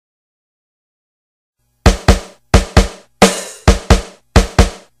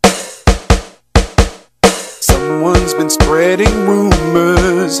spreading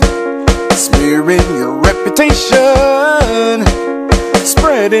rumors, smearing your reputation,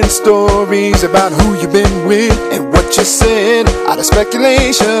 spreading stories about who you've been with and what you said out of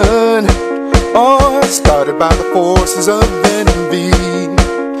speculation. All started by the forces of envy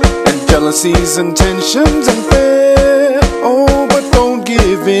and jealousies and tensions and fear. Oh, but don't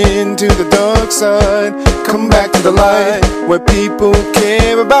give in to the dark side. Come back to the light where people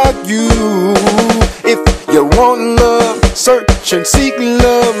care about you. If you want love, search and seek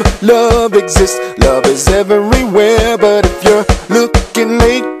love. Love exists, love is everywhere. But if you're looking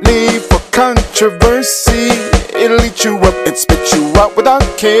lately for controversy, it'll eat you up and spit you out without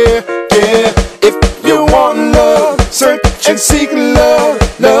care. Yeah, if you want love, search and seek love.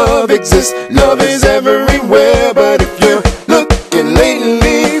 Love exists, love is everywhere. But if you're looking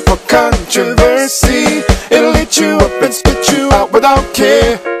lately for controversy, it'll eat you up and spit you out without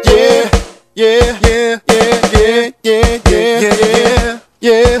care. Yeah, yeah, yeah, yeah, yeah, yeah, yeah,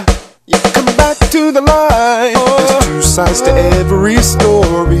 yeah, yeah. Come back to the light. There's two sides to every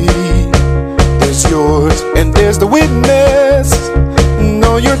story. There's yours and there's the witness.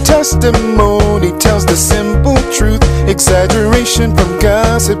 No, your testimony tells the simple truth. Exaggeration from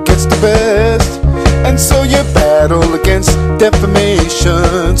gossip gets the best. And so you battle against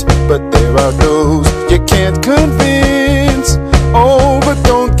defamations, but there are those you can't convince. Oh, but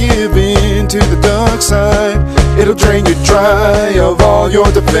don't give in to the dark side. It'll drain you dry of all your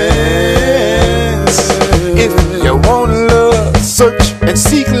defense. If you want love, search and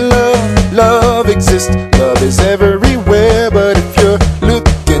seek love. Love exists, love is everywhere. But if you're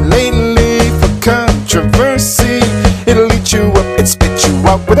looking lately for controversy, it'll eat you up and spit you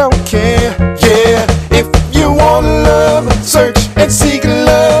out without care. Yeah, if you want love, search and seek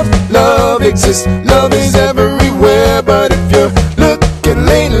love. Love exists, love is everywhere. But if you're looking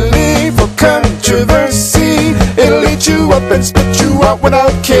lately for controversy, it'll eat you up and spit you out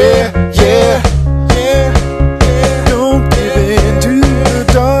without care. Yeah, yeah, yeah. Don't give in to the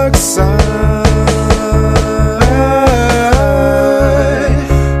dark side.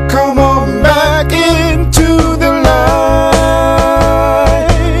 Come on back into the light,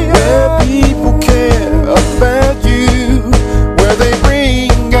 where people care about you, where they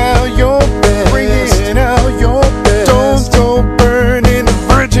bring out your best, bringing out your best. Don't go burning the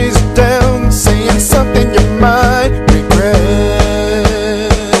bridges down, saying something you might regret.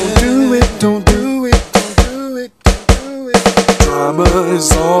 Don't do it, don't do it, don't do it, don't do it. Drama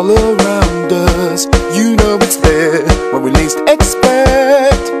is all around us, you know it's there when we least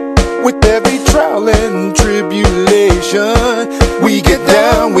expect. With every trial and tribulation, we get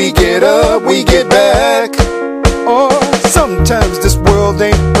down, we get up, we get back. Or sometimes this world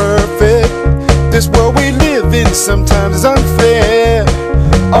ain't perfect. This world we live in sometimes is unfair.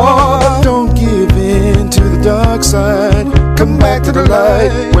 Oh, don't give in to the dark side. Come back to the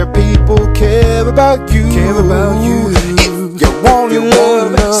light where people care about you. Care about you. If you want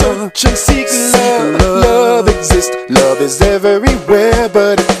love, search and seek love. Love exists, love is everywhere.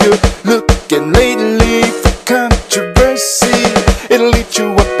 But if you're looking lately for controversy, it'll eat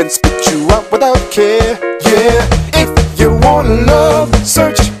you up and spit you out without care. Yeah, if you want love,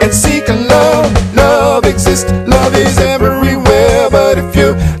 search and seek love. Love exists, love is everywhere. But if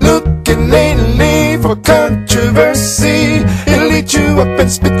you're looking lately for controversy, it'll eat you up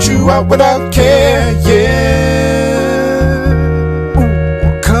and spit you out without care. Yeah.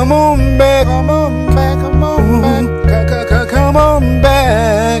 Ooh, come on back, come on back, come on back, come on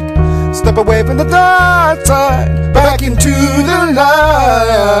back. Step away from the dark side, back into the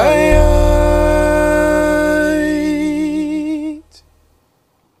light.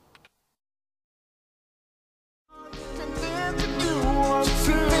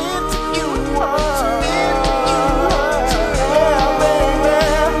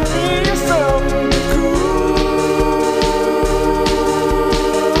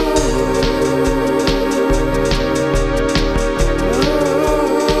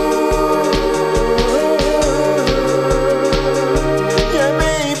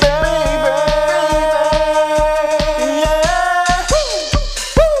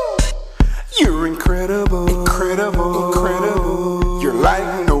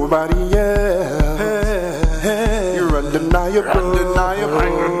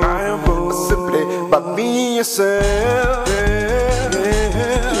 Undeniable, simply by being yourself. You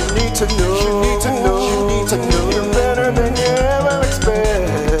need to know, you need to know, you need to know.